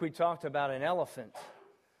We talked about an elephant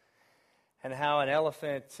and how an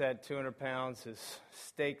elephant at 200 pounds is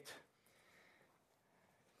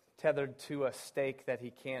tethered to a stake that he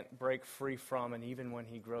can't break free from, and even when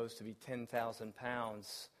he grows to be 10,000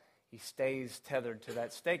 pounds, he stays tethered to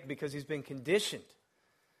that stake because he's been conditioned.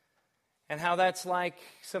 And how that's like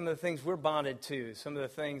some of the things we're bonded to, some of the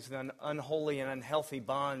things, the unholy and unhealthy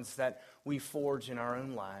bonds that we forge in our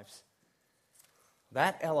own lives.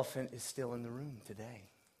 That elephant is still in the room today.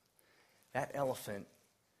 That elephant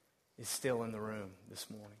is still in the room this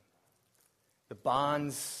morning. The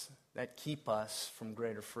bonds that keep us from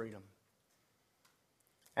greater freedom.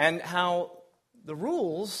 And how the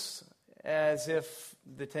rules, as if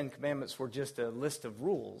the Ten Commandments were just a list of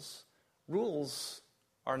rules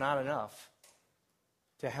are not enough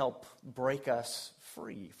to help break us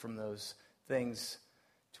free from those things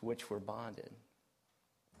to which we're bonded.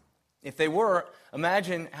 If they were,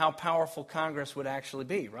 imagine how powerful Congress would actually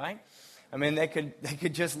be, right? I mean, they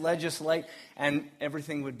could just legislate and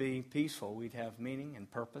everything would be peaceful. We'd have meaning and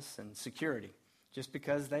purpose and security just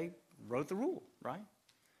because they wrote the rule, right?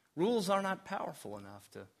 Rules are not powerful enough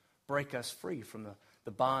to break us free from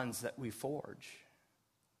the bonds that we forge.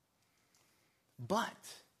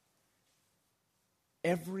 But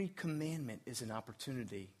every commandment is an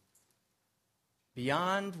opportunity.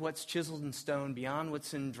 Beyond what's chiseled in stone, beyond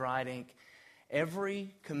what's in dried ink,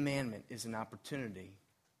 every commandment is an opportunity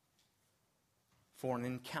for an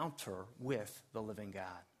encounter with the living God.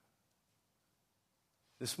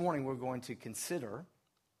 This morning we're going to consider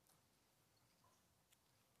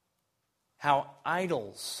how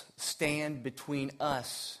idols stand between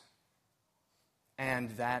us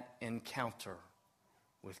and that encounter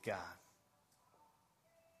with God.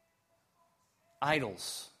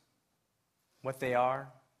 Idols, what they are,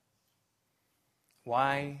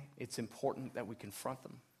 why it's important that we confront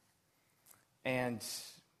them, and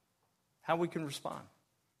how we can respond.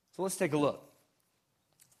 So let's take a look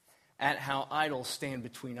at how idols stand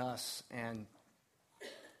between us and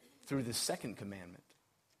through the second commandment,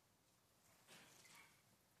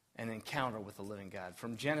 an encounter with the living God.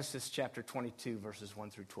 From Genesis chapter 22, verses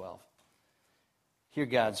 1 through 12. Hear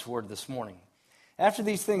God's word this morning. After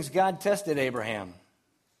these things, God tested Abraham.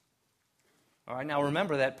 All right, now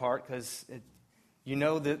remember that part because you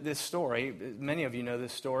know this story. Many of you know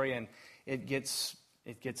this story, and it gets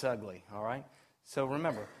ugly, all right? So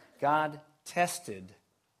remember, God tested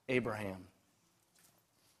Abraham.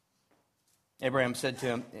 Abraham said to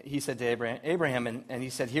him, he said to Abraham, and he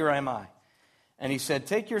said, "Here am I." And he said,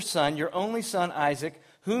 "Take your son, your only son Isaac,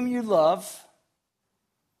 whom you love,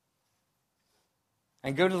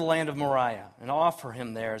 and go to the land of Moriah, and offer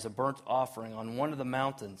him there as a burnt offering on one of the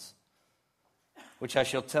mountains, which I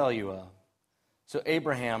shall tell you of." So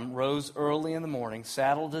Abraham rose early in the morning,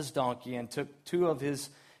 saddled his donkey, and took 2 of his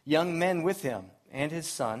young men with him, and his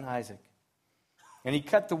son Isaac. And he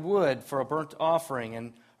cut the wood for a burnt offering,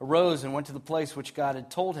 and arose and went to the place which God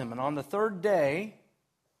had told him. And on the 3rd day,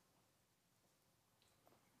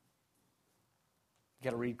 you got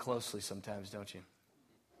to read closely sometimes, don't you?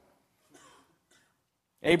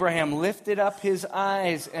 Abraham lifted up his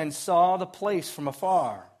eyes and saw the place from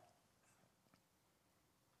afar.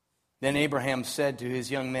 Then Abraham said to his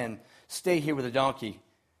young men, "Stay here with the donkey,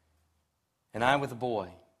 and I with the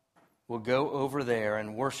boy will go over there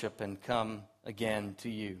and worship and come again to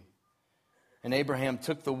you." And Abraham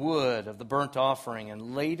took the wood of the burnt offering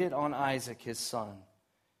and laid it on Isaac his son.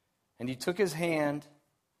 And he took in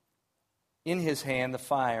his hand the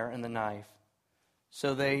fire and the knife.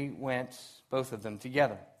 So they went, both of them,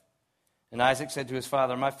 together. And Isaac said to his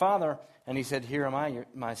father, "My father." And he said, "Here am I,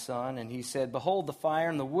 my son." And he said, "Behold the fire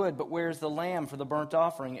and the wood, but where is the lamb for the burnt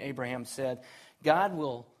offering?" Abraham said, "God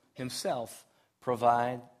will himself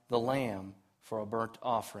provide the lamb for a burnt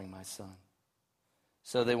offering, my son."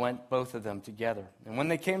 So they went, both of them, together. And when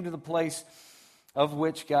they came to the place of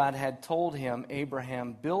which God had told him,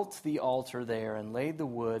 Abraham built the altar there and laid the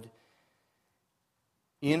wood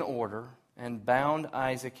in order, and bound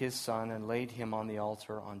Isaac his son and laid him on the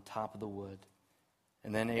altar on top of the wood.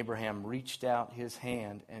 And then Abraham reached out his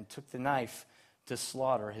hand and took the knife to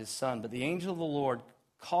slaughter his son. But the angel of the Lord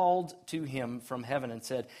called to him from heaven and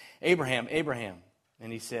said, "Abraham, Abraham."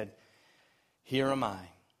 And he said, "Here am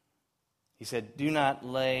I." He said, "Do not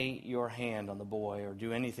lay your hand on the boy or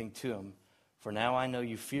do anything to him, for now I know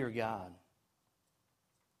you fear God,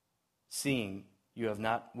 seeing you have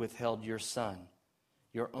not withheld your son,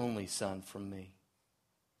 your only son, from me."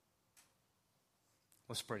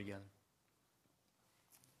 Let's pray together.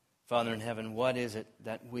 Father in heaven, what is it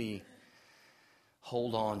that we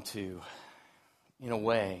hold on to in a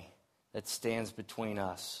way that stands between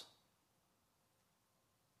us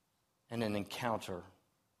and an encounter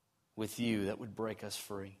with you that would break us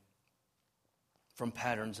free from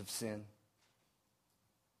patterns of sin,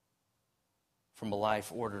 from a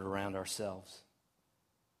life ordered around ourselves.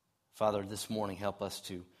 Father, this morning, help us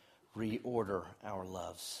to reorder our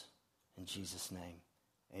loves. In Jesus' name,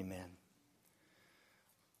 amen.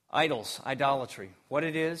 Idols, idolatry, what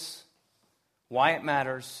it is, why it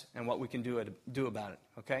matters, and what we can do about it,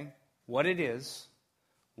 okay? What it is,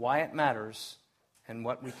 why it matters, and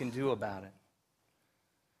what we can do about it.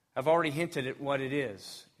 I've already hinted at what it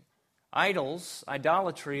is. Idols,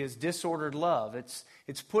 idolatry is disordered love.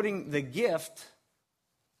 It's putting the gift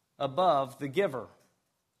above the giver.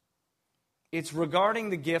 It's regarding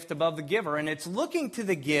the gift above the giver, and it's looking to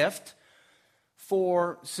the gift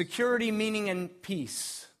for security, meaning, and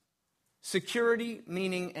peace. Security,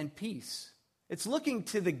 meaning, and peace. It's looking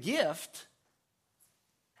to the gift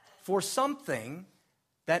for something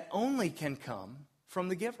that only can come from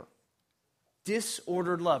the giver.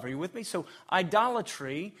 Disordered love. Are you with me? So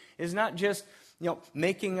idolatry is not just,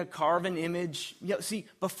 making a carven image. See,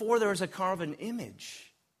 before there was a carven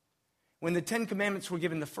image, when the Ten Commandments were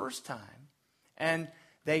given the first time, and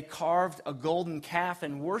they carved a golden calf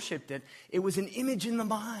and worshipped it, it was an image in the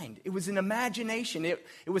mind. It was an imagination. It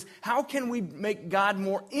was, how can we make God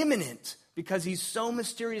more immanent? Because he's so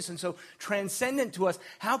mysterious and so transcendent to us.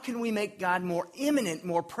 How can we make God more immanent,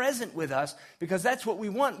 more present with us? Because that's what we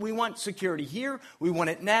want. We want security here. We want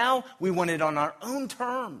it now. We want it on our own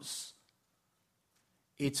terms.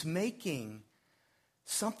 It's making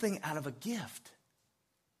something out of a gift.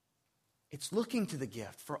 It's looking to the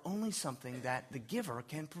gift for only something that the giver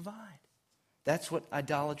can provide. That's what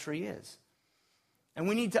idolatry is. And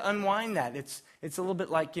we need to unwind that. It's a little bit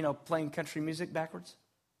like, playing country music backwards.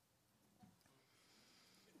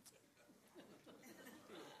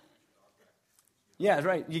 Yeah,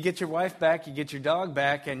 right. You get your wife back, you get your dog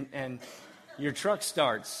back, and your truck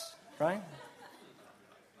starts, right?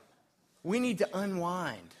 We need to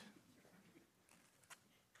unwind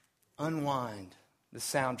the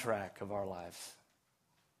soundtrack of our lives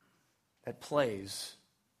that plays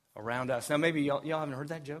around us. Now, maybe y'all haven't heard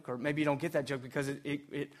that joke, or maybe you don't get that joke because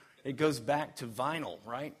it goes back to vinyl,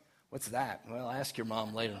 right? What's that? Well, ask your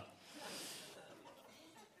mom later.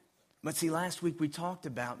 But see, last week we talked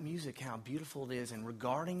about music, how beautiful it is, and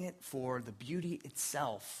regarding it for the beauty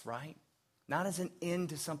itself, right? Not as an end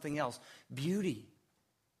to something else. Beauty,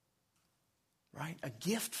 right? A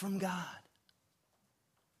gift from God.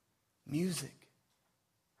 Music.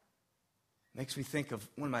 Makes me think of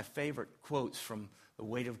one of my favorite quotes from The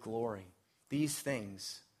Weight of Glory. These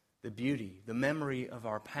things, the beauty, the memory of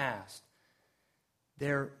our past,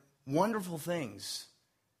 they're wonderful things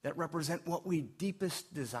that represent what we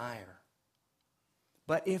deepest desire.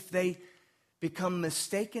 But if they become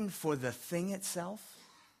mistaken for the thing itself,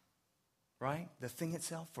 right? The thing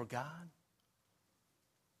itself for God,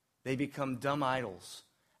 they become dumb idols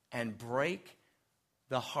and break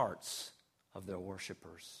the hearts of their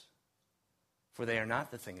worshipers. For they are not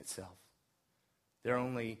the thing itself. They're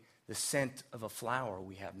only the scent of a flower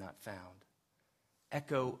we have not found,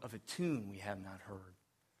 echo of a tune we have not heard,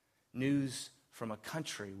 news from a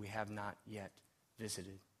country we have not yet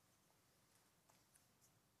visited.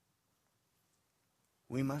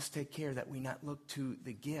 We must take care that we not look to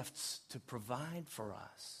the gifts to provide for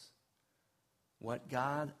us what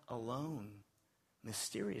God alone,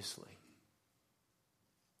 mysteriously,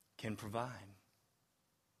 can provide.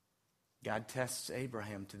 God tests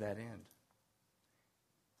Abraham to that end.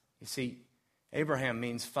 You see, Abraham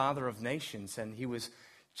means father of nations, and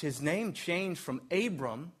his name changed from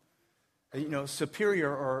Abram,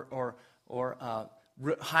 superior or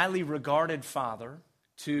highly regarded father,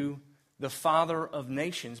 to the father of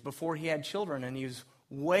nations before he had children, and he was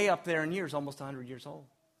way up there in years, almost 100 years old.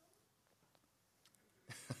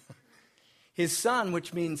 His son,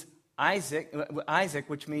 which means Isaac,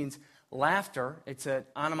 which means laughter, it's an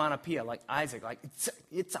onomatopoeia, like Isaac, like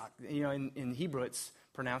Itzhak. In Hebrew it's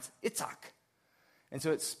pronounced Itzhak. And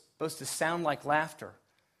so it's supposed to sound like laughter.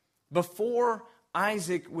 Before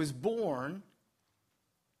Isaac was born,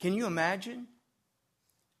 can you imagine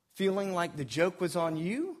feeling like the joke was on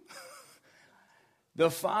you?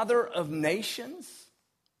 The father of nations,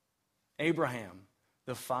 Abraham,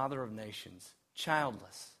 the father of nations,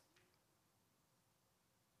 childless.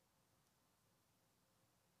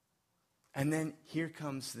 And then here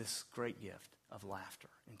comes this great gift of laughter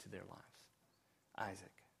into their lives.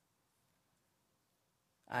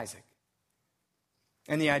 Isaac.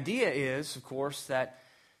 And the idea is, of course, that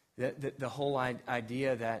the whole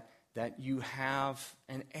idea that you have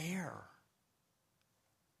an heir,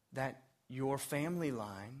 that your family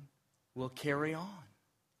line will carry on.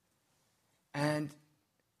 But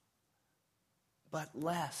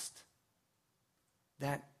lest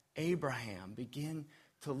that Abraham begin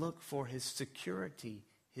to look for his security,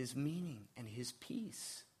 his meaning, and his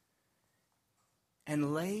peace,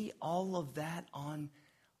 and lay all of that on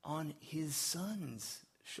his son's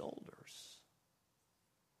shoulders.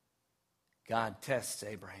 God tests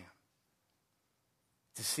Abraham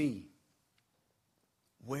to see,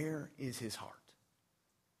 where is his heart?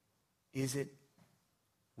 Is it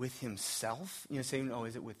with himself? You know, saying, no,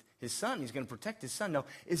 is it with his son? He's going to protect his son. No,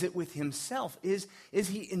 is it with himself? Is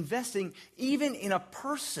he investing even in a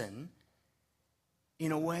person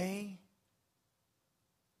in a way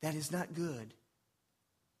that is not good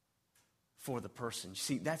for the person? You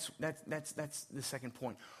see, that's the second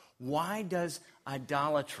point. Why does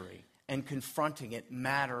idolatry and confronting it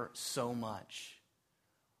matter so much?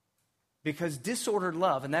 Because disordered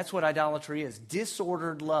love, and that's what idolatry is,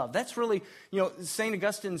 disordered love. That's really, St.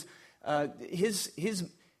 Augustine's, his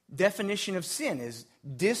definition of sin is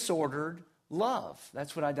disordered love.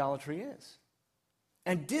 That's what idolatry is.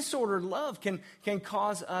 And disordered love can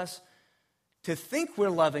cause us to think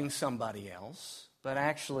we're loving somebody else, but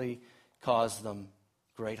actually cause them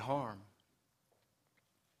great harm.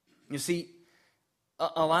 You see,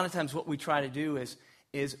 a lot of times what we try to do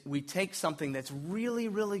is we take something that's really,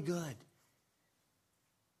 really good,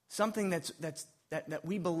 something that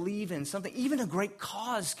we believe in, something, even a great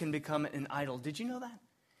cause can become an idol. Did you know that?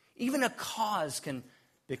 Even a cause can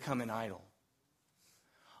become an idol.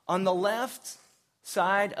 On the left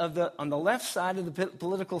side of the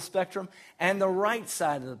political spectrum and the right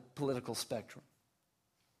side of the political spectrum,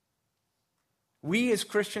 we as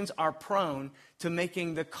Christians are prone to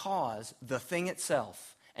making the cause the thing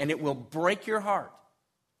itself, and it will break your heart.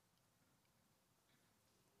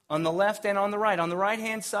 On the left and on the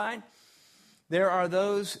right-hand side, there are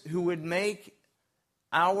those who would make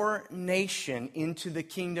our nation into the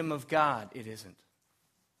kingdom of God. It isn't.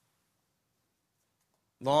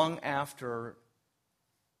 Long after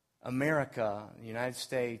America, the United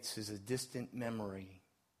States, is a distant memory,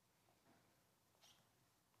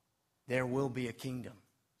 there will be a kingdom,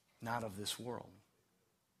 not of this world.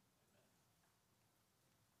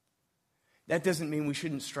 That doesn't mean we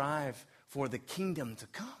shouldn't strive for the kingdom to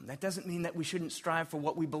come. That doesn't mean that we shouldn't strive for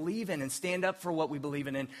what we believe in and stand up for what we believe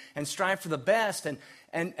in and strive for the best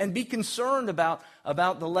and be concerned about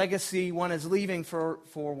the legacy one is leaving for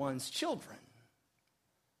one's children.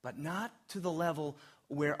 But not to the level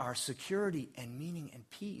where our security and meaning and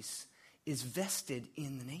peace is vested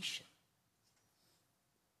in the nation.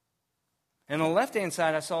 And on the left-hand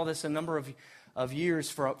side, I saw this a number of years,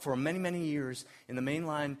 for many, many years, in the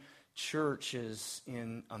mainline churches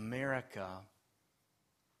in America,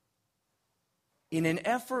 in an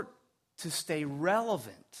effort to stay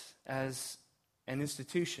relevant as an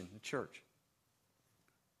institution, the church.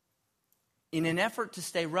 In an effort to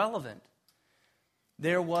stay relevant,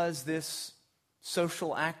 there was this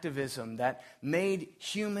social activism that made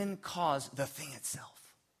human cause the thing itself.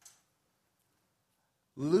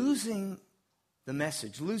 Losing the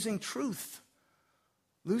message, losing truth,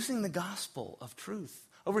 losing the gospel of truth.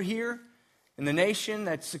 Over here, in the nation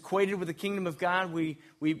that's equated with the kingdom of God, we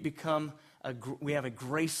have a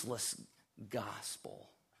graceless gospel.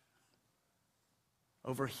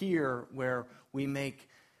 Over here, where we make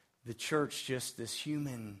the church just this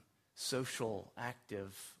human, social,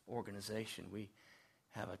 active organization, we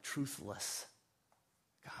have a truthless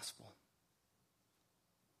gospel.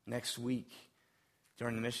 Next week,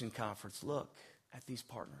 during the mission conference, look at these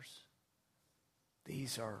partners.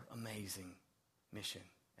 These are amazing mission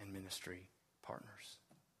and ministry partners.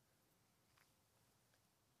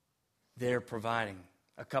 They're providing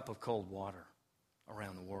a cup of cold water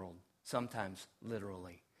around the world, sometimes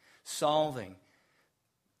literally, solving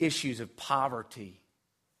issues of poverty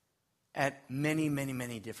at many, many,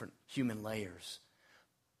 many different human layers,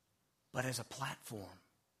 but as a platform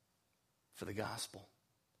for the gospel.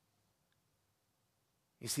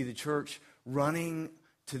 You see, the church running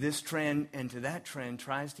to this trend and to that trend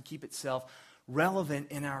tries to keep itself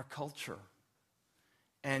relevant in our culture.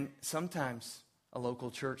 And sometimes a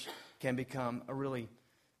local church can become a really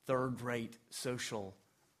third-rate social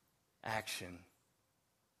action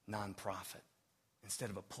nonprofit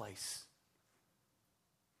instead of a place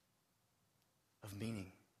of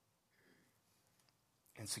meaning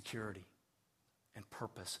and security and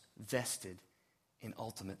purpose vested in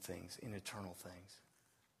ultimate things, in eternal things.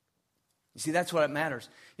 You see, that's what it matters.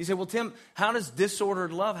 You say, well, Tim, how does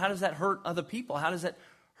disordered love, how does that hurt other people? How does that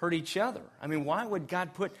hurt each other? I mean, why would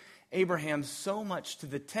God put Abraham so much to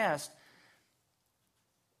the test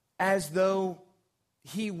as though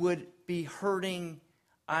he would be hurting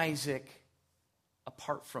Isaac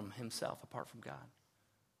apart from himself, apart from God.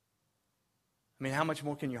 I mean, how much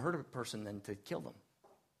more can you hurt a person than to kill them,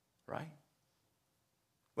 right?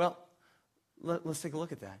 Well, let's take a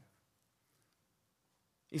look at that.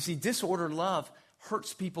 You see, disordered love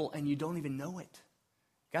hurts people and you don't even know it.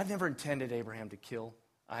 God never intended Abraham to kill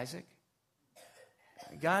Isaac.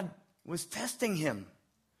 God was testing him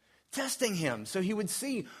so he would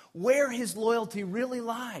see where his loyalty really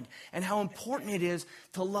lied and how important it is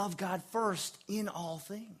to love God first in all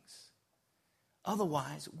things.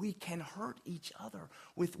 Otherwise, we can hurt each other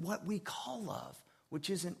with what we call love, which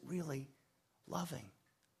isn't really loving.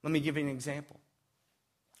 Let me give you an example.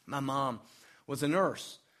 My mom was a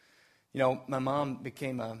nurse. You know, my mom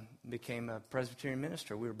became a Presbyterian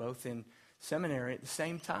minister. We were both in seminary at the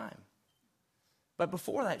same time. But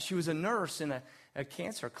before that, she was a nurse in a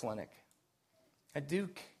cancer clinic at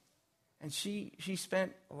Duke. And she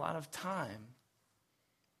spent a lot of time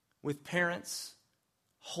with parents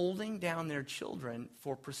holding down their children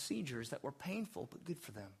for procedures that were painful but good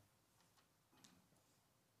for them.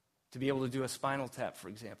 To be able to do a spinal tap, for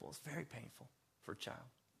example, is very painful for a child.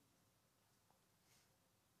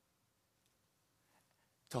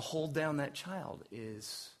 To hold down that child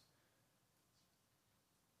is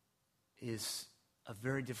a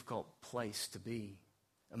very difficult place to be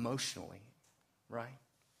emotionally, right?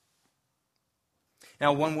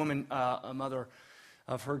 Now, one woman, a mother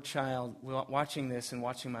of her child, watching this and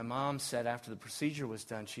watching my mom, said after the procedure was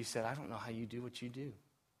done, she said, "I don't know how you do what you do.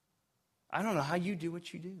 I don't know how you do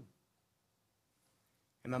what you do."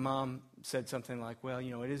 And my mom said something like, "Well,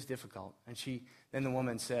 you know, it is difficult." And then the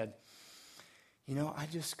woman said, "You know, I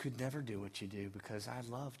just could never do what you do because I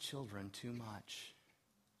love children too much."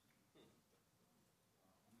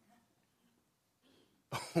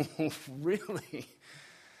 Oh, really?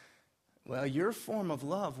 Well, your form of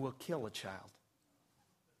love will kill a child.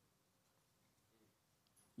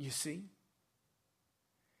 You see?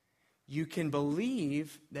 You can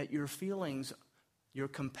believe that your feelings, your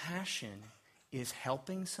compassion is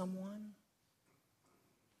helping someone,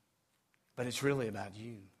 but it's really about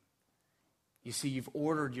you. You see, you've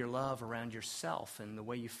ordered your love around yourself and the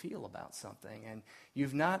way you feel about something, and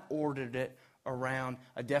you've not ordered it around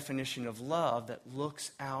a definition of love that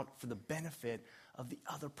looks out for the benefit of the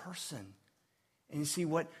other person. And you see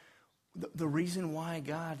what the reason why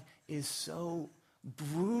God is so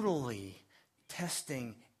brutally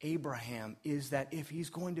testing Abraham is that if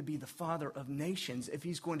he's going to be the father of nations, if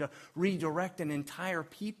he's going to redirect an entire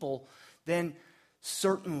people, then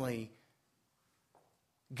certainly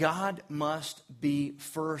God must be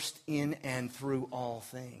first in and through all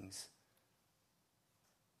things,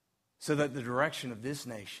 so that the direction of this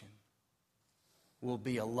nation will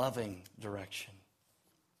be a loving direction.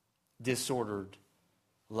 Disordered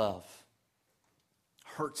love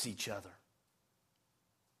hurts each other.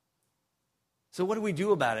 So what do we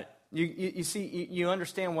do about it? You see, you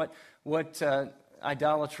understand what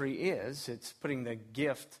idolatry is. It's putting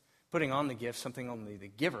on the gift something only the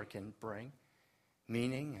giver can bring.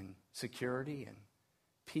 Meaning and security and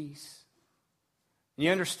peace. You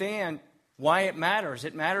understand why it matters.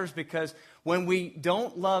 It matters because when we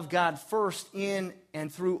don't love God first in and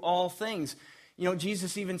through all things, you know,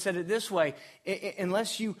 Jesus even said it this way,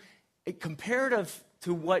 unless you, comparative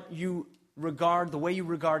to what you regard, the way you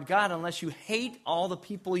regard God, unless you hate all the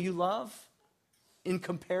people you love in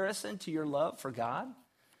comparison to your love for God,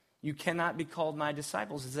 you cannot be called my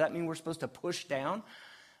disciples. Does that mean we're supposed to push down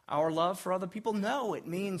our love for other people? No, it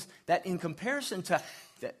means that in comparison to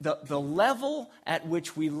the level at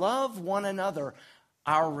which we love one another,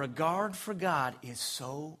 our regard for God is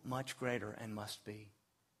so much greater and must be.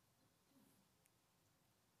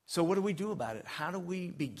 So what do we do about it? How do we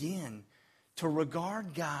begin to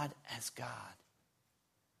regard God as God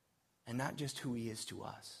and not just who he is to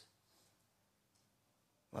us?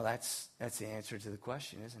 Well, that's the answer to the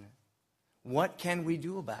question, isn't it? What can we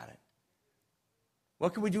do about it?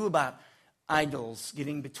 What can we do about idols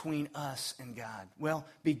getting between us and God? Well,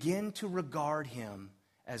 begin to regard him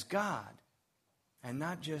as God and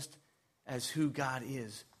not just as who God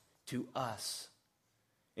is to us.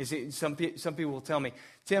 You see, some people will tell me,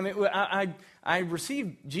 Tim, I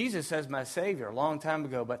received Jesus as my Savior a long time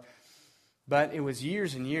ago, but it was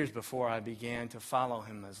years and years before I began to follow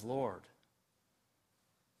him as Lord.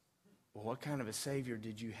 Well, what kind of a Savior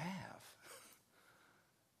did you have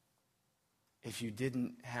if you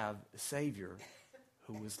didn't have a Savior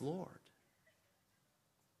who was Lord?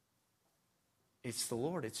 It's the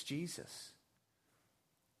Lord, it's Jesus.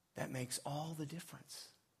 That makes all the difference.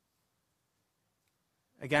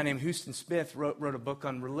 A guy named Houston Smith wrote a book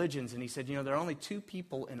on religions, and he said, you know, there are only two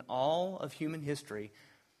people in all of human history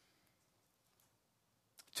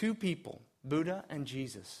two people, Buddha and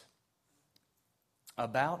Jesus,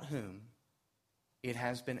 about whom it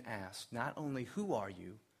has been asked, not only who are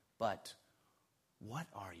you, but what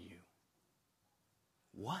are you?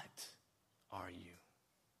 What are you?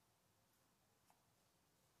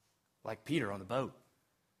 Like Peter on the boat,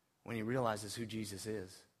 when he realizes who Jesus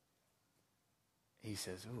is, he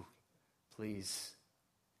says, "Oh, please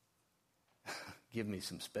give me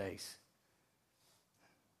some space.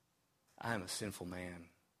 I am a sinful man."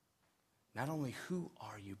 Not only who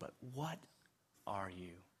are you, but what are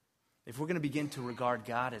you? If we're going to begin to regard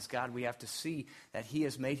God as God, we have to see that he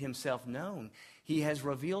has made himself known. He has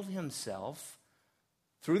revealed himself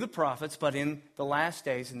through the prophets, but in the last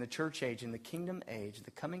days, in the church age, in the kingdom age,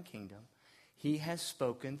 the coming kingdom, he has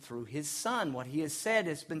spoken through his Son. What he has said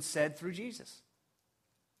has been said through Jesus.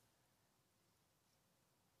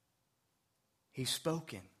 He's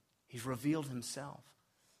spoken. He's revealed himself.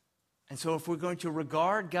 And so if we're going to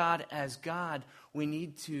regard God as God, we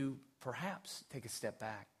need to perhaps take a step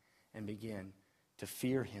back and begin to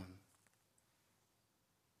fear him.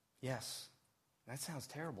 Yes, that sounds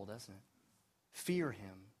terrible, doesn't it? Fear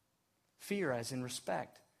him. Fear as in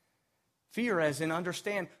respect. Fear as in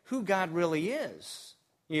understand who God really is.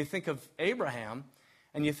 You think of Abraham,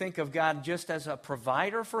 and you think of God just as a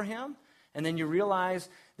provider for him, and then you realize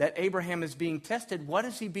that Abraham is being tested. What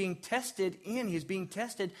is he being tested in? He's being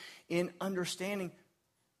tested in understanding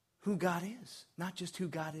who God is, not just who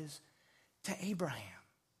God is to Abraham.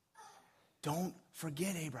 Don't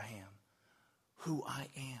forget, Abraham, who I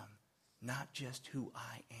am, not just who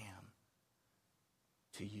I am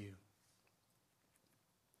to you.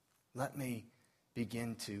 Let me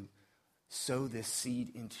begin to sow this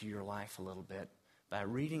seed into your life a little bit by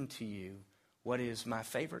reading to you what is my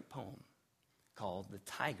favorite poem called The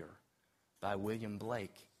Tiger by William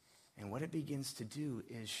Blake. And what it begins to do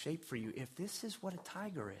is shape for you, if this is what a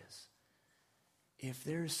tiger is, if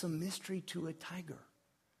there is some mystery to a tiger,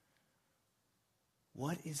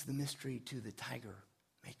 what is the mystery to the tiger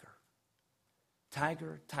maker?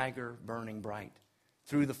 Tiger, tiger, burning bright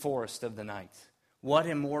through the forest of the night. What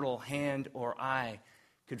immortal hand or eye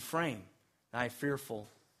could frame thy fearful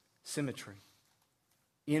symmetry?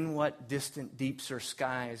 In what distant deeps or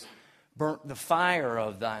skies burnt the fire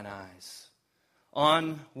of thine eyes?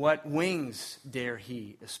 On what wings dare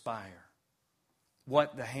he aspire?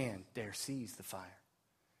 What the hand dare seize the fire?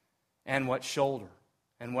 And what shoulder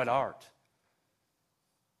and what art?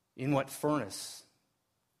 In what furnace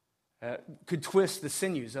could twist the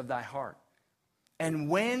sinews of thy heart? And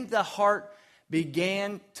when the heart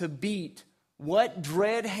began to beat, what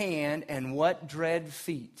dread hand and what dread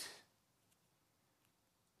feet?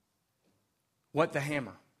 What the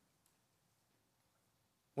hammer?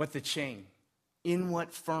 What the chain? In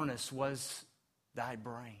what furnace was thy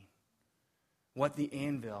brain? What the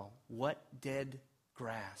anvil? What dead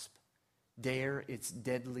grasp dare its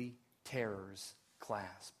deadly terrors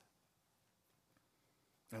clasp?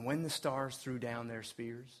 And when the stars threw down their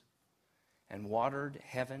spears and watered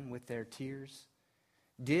heaven with their tears,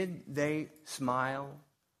 did they smile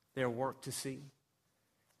their work to see?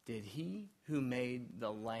 Did he who made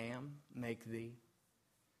the lamb make thee?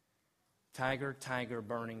 Tiger, tiger,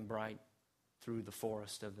 burning bright through the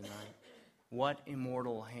forest of the night, what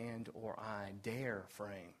immortal hand or eye dare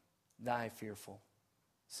frame thy fearful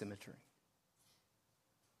symmetry?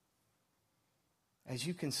 As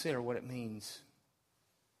you consider what it means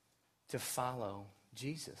to follow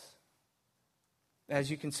Jesus, as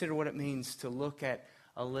you consider what it means to look at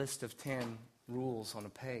a list of 10 rules on a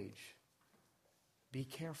page, be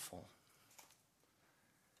careful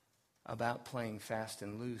about playing fast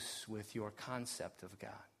and loose with your concept of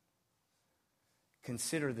God.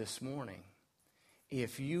 Consider this morning,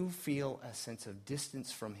 if you feel a sense of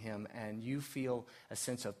distance from him and you feel a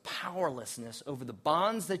sense of powerlessness over the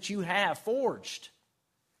bonds that you have forged,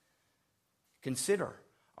 consider,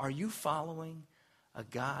 are you following a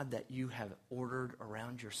God that you have ordered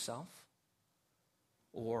around yourself?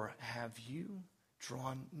 Or have you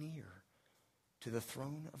drawn near to the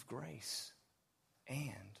throne of grace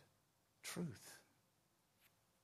and truth?